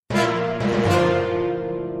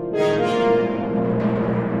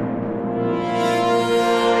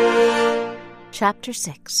Chapter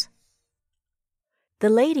 6. The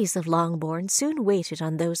ladies of Longbourn soon waited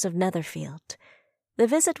on those of Netherfield. The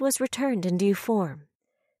visit was returned in due form.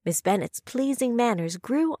 Miss Bennet's pleasing manners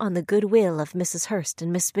grew on the goodwill of Mrs. Hurst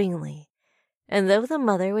and Miss Bingley, and though the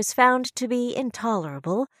mother was found to be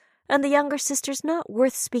intolerable, and the younger sisters not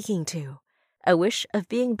worth speaking to, a wish of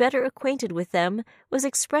being better acquainted with them was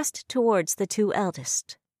expressed towards the two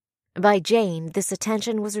eldest. By Jane this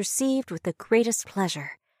attention was received with the greatest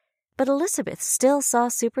pleasure, but Elizabeth still saw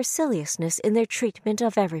superciliousness in their treatment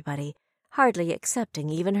of everybody, hardly excepting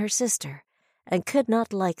even her sister, and could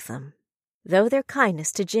not like them. Though their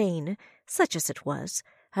kindness to Jane, such as it was,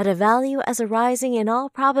 had a value as arising in all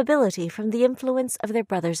probability from the influence of their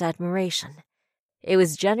brother's admiration, it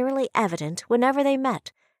was generally evident whenever they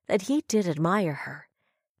met that he did admire her,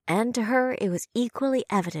 and to her it was equally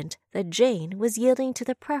evident that Jane was yielding to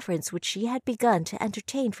the preference which she had begun to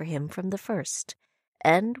entertain for him from the first,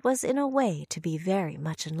 and was in a way to be very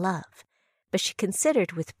much in love, but she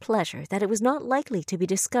considered with pleasure that it was not likely to be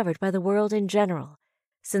discovered by the world in general,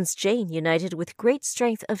 since Jane united with great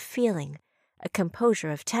strength of feeling, a composure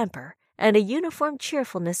of temper, and a uniform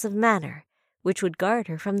cheerfulness of manner, which would guard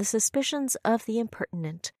her from the suspicions of the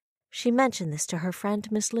impertinent. She mentioned this to her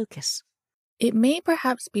friend Miss Lucas. "It may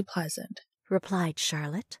perhaps be pleasant," replied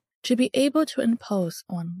Charlotte, "to be able to impose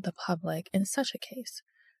on the public in such a case,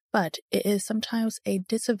 but it is sometimes a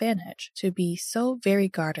disadvantage to be so very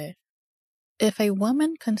guarded. If a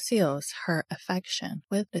woman conceals her affection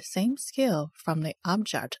with the same skill from the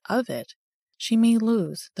object of it, she may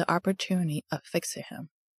lose the opportunity of fixing him,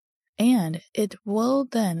 and it will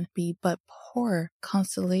then be but poor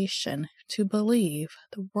consolation to believe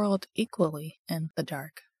the world equally in the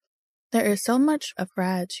dark. There is so much of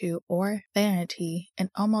gratitude or vanity in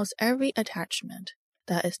almost every attachment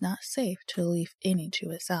that it's not safe to leave any to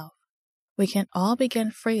itself. We can all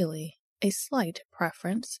begin freely, a slight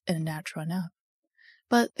preference is natural enough,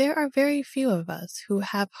 but there are very few of us who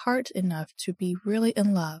have heart enough to be really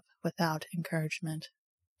in love without encouragement.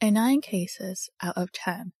 In 9 cases out of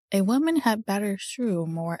 10, a woman had better shew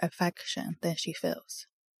more affection than she feels.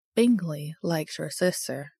 Bingley likes her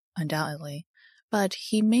sister, undoubtedly, but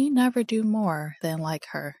he may never do more than like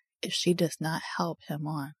her if she does not help him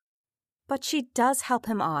on." "But she does help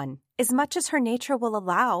him on, as much as her nature will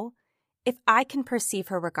allow. If I can perceive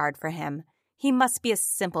her regard for him, he must be a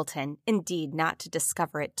simpleton, indeed, not to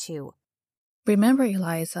discover it too." "Remember,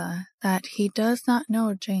 Eliza, that he does not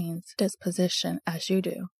know Jane's disposition as you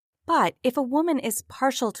do." "But if a woman is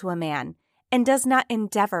partial to a man, and does not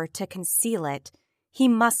endeavor to conceal it, he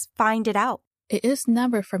must find it out." "It is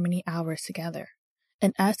never for many hours together,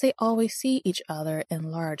 and as they always see each other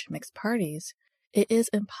in large mixed parties, it is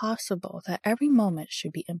impossible that every moment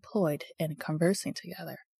should be employed in conversing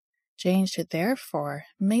together. Jane should therefore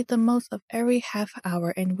make the most of every half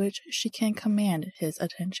hour in which she can command his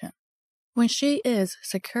attention. When she is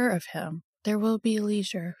secure of him, there will be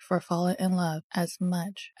leisure for falling in love as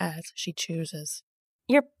much as she chooses."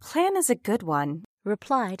 "Your plan is a good one,"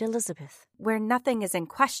 replied Elizabeth, "where nothing is in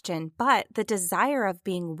question but the desire of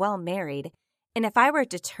being well married, and if I were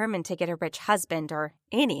determined to get a rich husband, or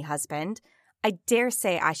any husband, I dare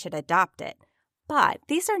say I should adopt it. But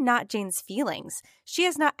these are not Jane's feelings. She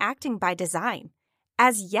is not acting by design.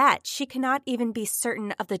 As yet, she cannot even be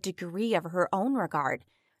certain of the degree of her own regard,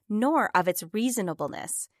 nor of its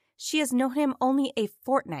reasonableness. She has known him only a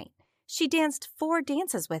fortnight. She danced 4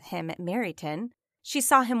 dances with him at Meryton. She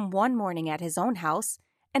saw him one morning at his own house,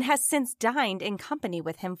 and has since dined in company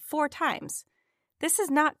with him 4 times. This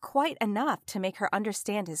is not quite enough to make her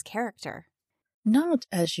understand his character." "Not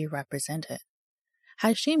as you represent it.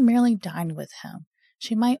 Had she merely dined with him,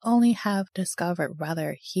 she might only have discovered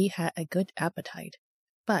whether he had a good appetite.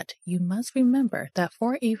 But you must remember that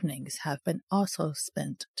 4 evenings have been also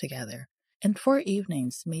spent together, and 4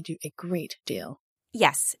 evenings may do a great deal."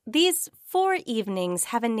 "Yes, these 4 evenings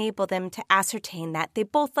have enabled them to ascertain that they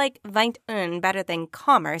both like 21 better than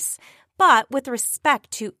commerce, but with respect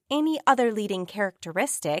to any other leading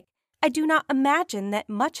characteristic, I do not imagine that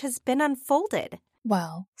much has been unfolded."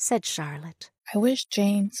 "Well," said Charlotte, "I wish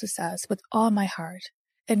Jane success with all my heart,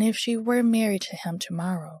 and if she were married to him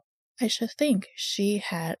tomorrow, I should think she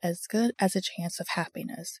had as good as a chance of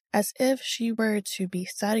happiness as if she were to be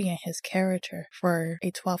studying his character for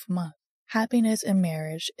a 12-month. Happiness in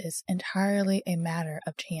marriage is entirely a matter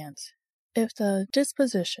of chance. If the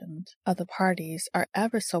dispositions of the parties are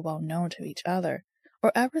ever so well known to each other,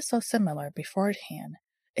 or ever so similar beforehand,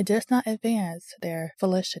 it does not advance their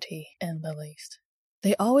felicity in the least.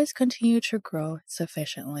 They always continue to grow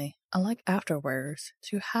sufficiently, unlike afterwards,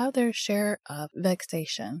 to have their share of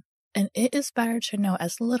vexation. and it is better to know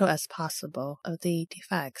as little as possible of the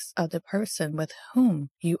defects of the person with whom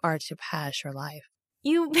you are to pass your life.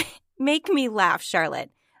 You make me laugh,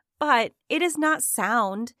 Charlotte, but it is not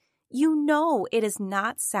sound. You know it is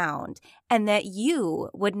not sound, and that you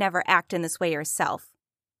would never act in this way yourself.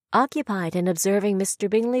 Occupied in observing Mr.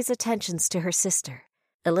 Bingley's attentions to her sister,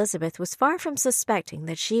 Elizabeth was far from suspecting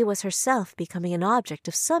that she was herself becoming an object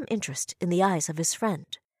of some interest in the eyes of his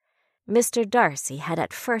friend. Mr. Darcy had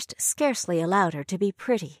at first scarcely allowed her to be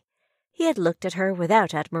pretty. He had looked at her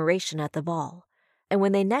without admiration at the ball, and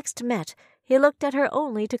when they next met, he looked at her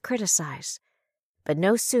only to criticize. But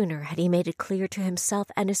no sooner had he made it clear to himself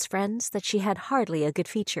and his friends that she had hardly a good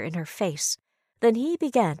feature in her face, than he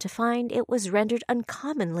began to find it was rendered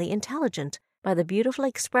uncommonly intelligent by the beautiful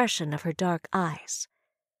expression of her dark eyes.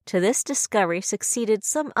 To this discovery succeeded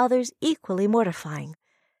some others equally mortifying.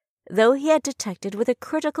 Though he had detected with a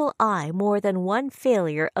critical eye more than one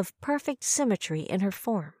failure of perfect symmetry in her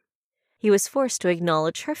form, he was forced to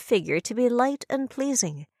acknowledge her figure to be light and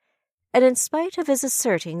pleasing, and in spite of his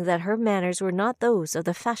asserting that her manners were not those of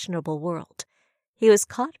the fashionable world, he was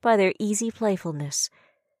caught by their easy playfulness.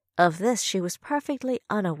 Of this she was perfectly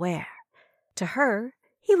unaware. To her,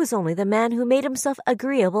 he was only the man who made himself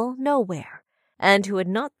agreeable nowhere, and who had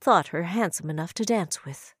not thought her handsome enough to dance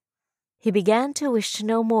with. He began to wish to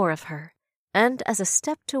know more of her, and as a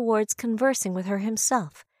step towards conversing with her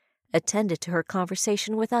himself, attended to her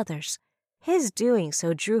conversation with others. His doing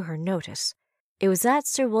so drew her notice. It was at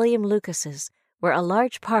Sir William Lucas's, where a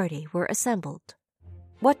large party were assembled.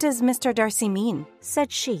 "What does Mr. Darcy mean,"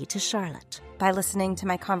 said she to Charlotte, "by listening to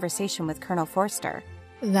my conversation with Colonel Forster?"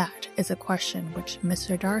 That is a question which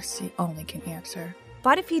Mr. Darcy only can answer.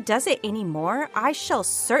 But if he does it any more, I shall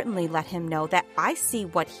certainly let him know that I see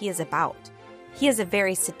what he is about. He has a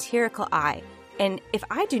very satirical eye, and if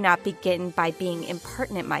I do not begin by being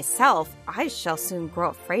impertinent myself, I shall soon grow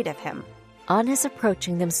afraid of him. On his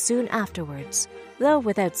approaching them soon afterwards, though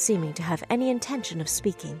without seeming to have any intention of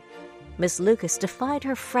speaking, Miss Lucas defied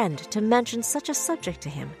her friend to mention such a subject to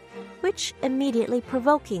him, which immediately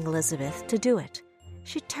provoking Elizabeth to do it,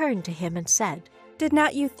 she turned to him and said, "Did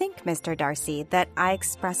not you think, Mr. Darcy, that I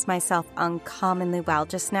expressed myself uncommonly well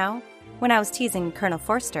just now, when I was teasing Colonel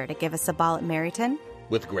Forster to give us a ball at Meryton?"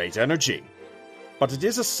 "With great energy. But it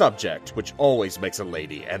is a subject which always makes a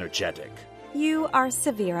lady energetic." "You are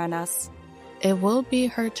severe on us." It will be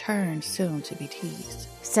her turn soon to be teased,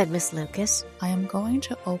 said Miss Lucas. I am going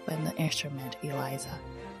to open the instrument, Eliza,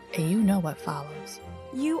 and you know what follows.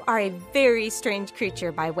 You are a very strange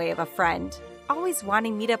creature by way of a friend, always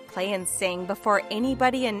wanting me to play and sing before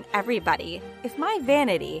anybody and everybody. If my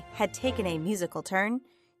vanity had taken a musical turn,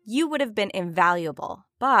 you would have been invaluable.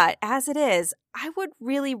 But as it is, I would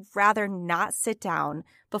really rather not sit down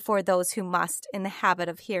before those who must in the habit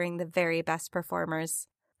of hearing the very best performers.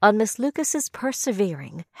 On Miss Lucas's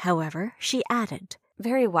persevering, however, she added,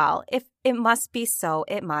 "Very well, if it must be so,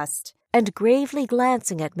 it must." And gravely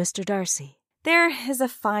glancing at Mr. Darcy, "There is a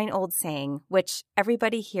fine old saying, which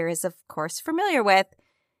everybody here is of course familiar with,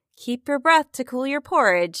 'Keep your breath to cool your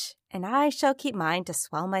porridge,' and I shall keep mine to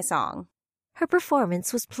swell my song." Her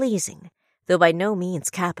performance was pleasing, though by no means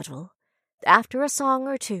capital. After a song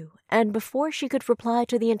or two, and before she could reply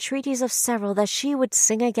to the entreaties of several that she would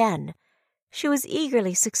sing again, she was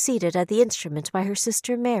eagerly succeeded at the instrument by her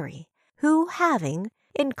sister Mary, who, having,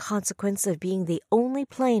 in consequence of being the only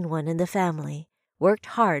plain one in the family, worked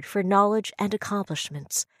hard for knowledge and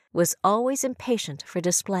accomplishments, was always impatient for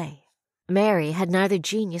display. Mary had neither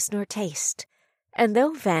genius nor taste, and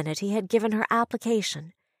though vanity had given her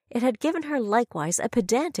application, it had given her likewise a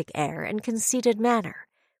pedantic air and conceited manner,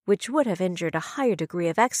 which would have injured a higher degree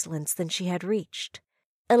of excellence than she had reached.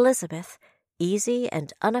 Elizabeth, easy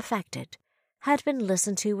and unaffected, had been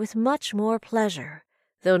listened to with much more pleasure,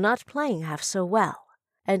 though not playing half so well,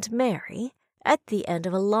 and Mary, at the end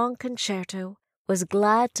of a long concerto, was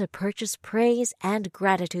glad to purchase praise and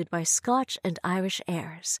gratitude by Scotch and Irish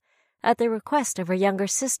airs, at the request of her younger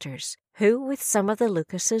sisters, who, with some of the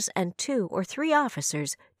Lucases and 2 or 3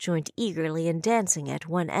 officers, joined eagerly in dancing at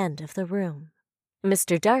one end of the room.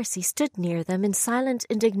 Mr. Darcy stood near them in silent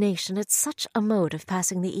indignation at such a mode of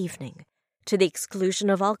passing the evening, to the exclusion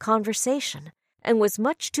of all conversation, and was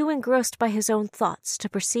much too engrossed by his own thoughts to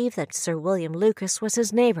perceive that Sir William Lucas was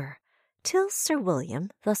his neighbour, till Sir William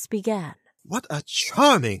thus began. "What a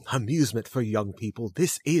charming amusement for young people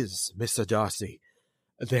this is, Mr. Darcy!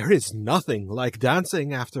 There is nothing like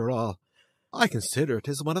dancing, after all. I consider it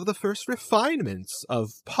as one of the first refinements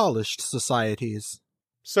of polished societies."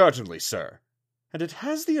 "Certainly, sir. And it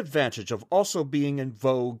has the advantage of also being in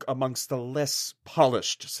vogue amongst the less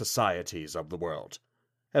polished societies of the world.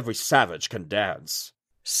 Every savage can dance.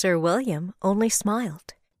 Sir William only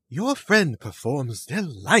smiled. Your friend performs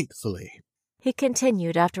delightfully. He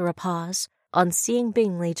continued after a pause, on seeing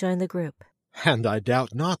Bingley join the group. And I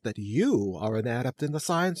doubt not that you are an adept in the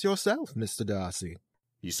science yourself, Mr. Darcy.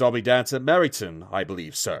 You saw me dance at Meryton, I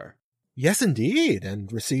believe, sir. Yes, indeed,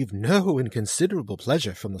 and received no inconsiderable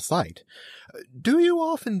pleasure from the sight. Do you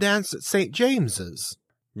often dance at St. James's?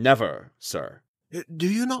 Never, sir. Do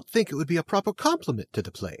you not think it would be a proper compliment to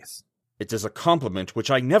the place? It is a compliment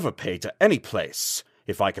which I never pay to any place,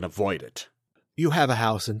 if I can avoid it. You have a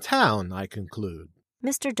house in town, I conclude.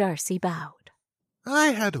 Mr. Darcy bowed. I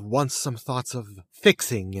had once some thoughts of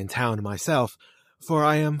fixing in town myself, for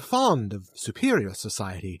I am fond of superior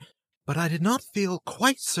society, but I did not feel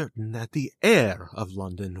quite certain that the air of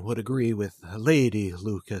London would agree with Lady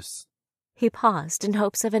Lucas. He paused in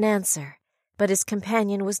hopes of an answer, but his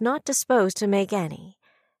companion was not disposed to make any,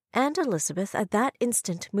 and Elizabeth at that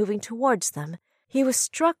instant moving towards them, he was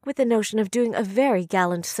struck with the notion of doing a very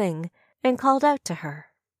gallant thing, and called out to her.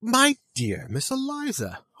 My dear Miss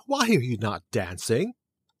Eliza, why are you not dancing?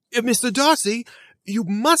 Mr. Darcy, you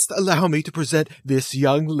must allow me to present this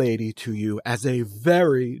young lady to you as a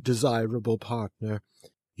very desirable partner.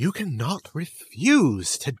 You cannot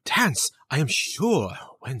refuse to dance, I am sure,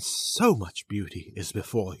 when so much beauty is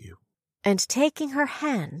before you. And taking her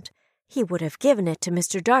hand, he would have given it to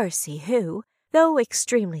Mr. Darcy, who, though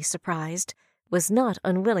extremely surprised, was not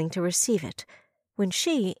unwilling to receive it, when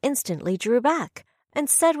she instantly drew back, and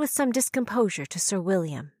said with some discomposure to Sir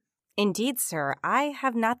William, Indeed, sir, I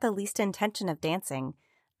have not the least intention of dancing.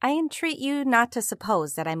 I entreat you not to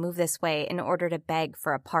suppose that I move this way in order to beg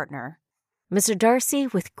for a partner. Mr. Darcy,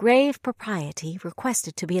 with grave propriety,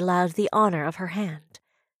 requested to be allowed the honour of her hand,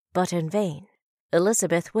 but in vain.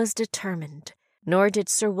 Elizabeth was determined, nor did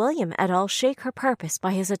Sir William at all shake her purpose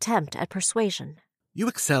by his attempt at persuasion. You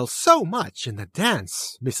excel so much in the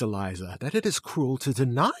dance, Miss Eliza, that it is cruel to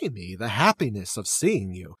deny me the happiness of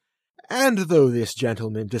seeing you. And though this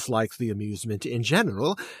gentleman dislikes the amusement in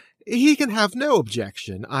general, he can have no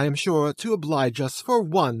objection, I am sure, to oblige us for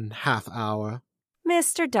 1/2 hour.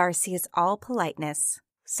 Mr. Darcy is all politeness,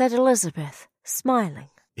 said Elizabeth, smiling.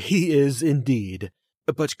 He is indeed.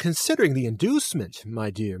 But considering the inducement, my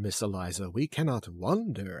dear Miss Eliza, we cannot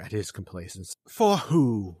wonder at his complaisance, for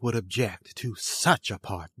who would object to such a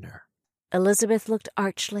partner? Elizabeth looked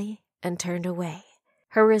archly and turned away.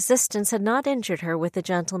 Her resistance had not injured her with the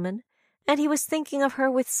gentleman, and he was thinking of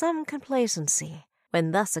her with some complacency,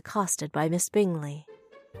 when thus accosted by Miss Bingley.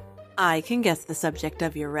 I can guess the subject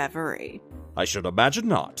of your reverie. I should imagine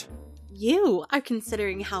not. You are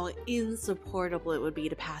considering how insupportable it would be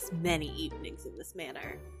to pass many evenings in this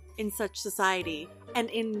manner, in such society, and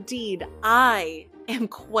indeed I am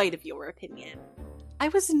quite of your opinion. I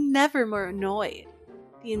was never more annoyed.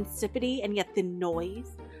 The insipidity and yet the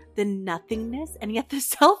noise, the nothingness and yet the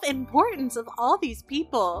self-importance of all these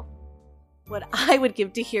people. What I would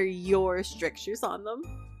give to hear your strictures on them.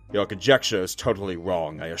 Your conjecture is totally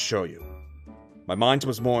wrong, I assure you. My mind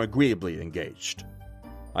was more agreeably engaged.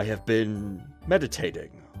 I have been meditating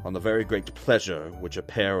on the very great pleasure which a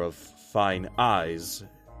pair of fine eyes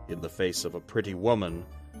in the face of a pretty woman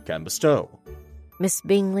can bestow. Miss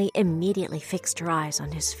Bingley immediately fixed her eyes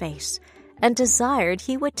on his face, and desired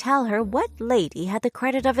he would tell her what lady had the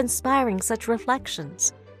credit of inspiring such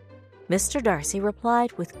reflections. Mr. Darcy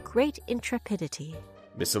replied with great intrepidity.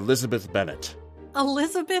 Miss Elizabeth Bennet.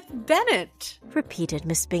 Elizabeth Bennet, repeated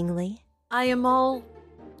Miss Bingley. I am all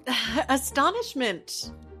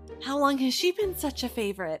astonishment. How long has she been such a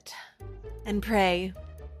favorite? And pray,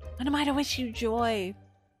 when am I to wish you joy?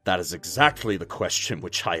 That is exactly the question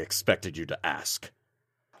which I expected you to ask.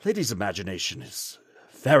 Lady's imagination is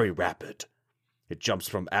very rapid. It jumps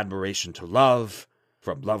from admiration to love,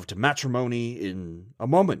 from love to matrimony in a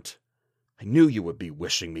moment. I knew you would be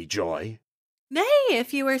wishing me joy. Nay,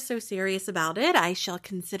 if you are so serious about it, I shall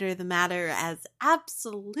consider the matter as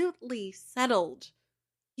absolutely settled.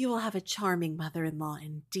 You will have a charming mother-in-law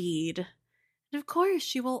indeed. And of course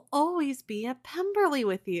she will always be at Pemberley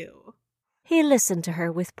with you. He listened to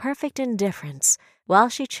her with perfect indifference while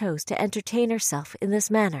she chose to entertain herself in this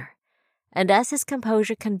manner, and as his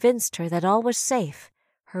composure convinced her that all was safe,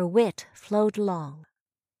 her wit flowed long.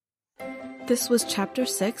 This was Chapter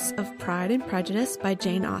 6 of Pride and Prejudice by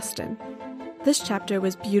Jane Austen. This chapter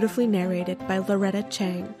was beautifully narrated by Loretta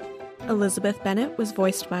Chang. Elizabeth Bennet was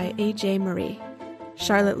voiced by A.J. Marie.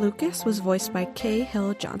 Charlotte Lucas was voiced by Kay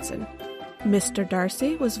Hill Johnson. Mr.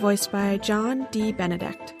 Darcy was voiced by John D.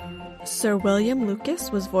 Benedict. Sir William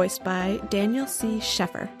Lucas was voiced by Daniel C.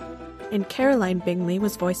 Sheffer. And Caroline Bingley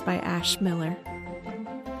was voiced by Ash Miller.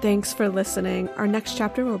 Thanks for listening. Our next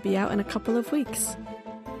chapter will be out in a couple of weeks.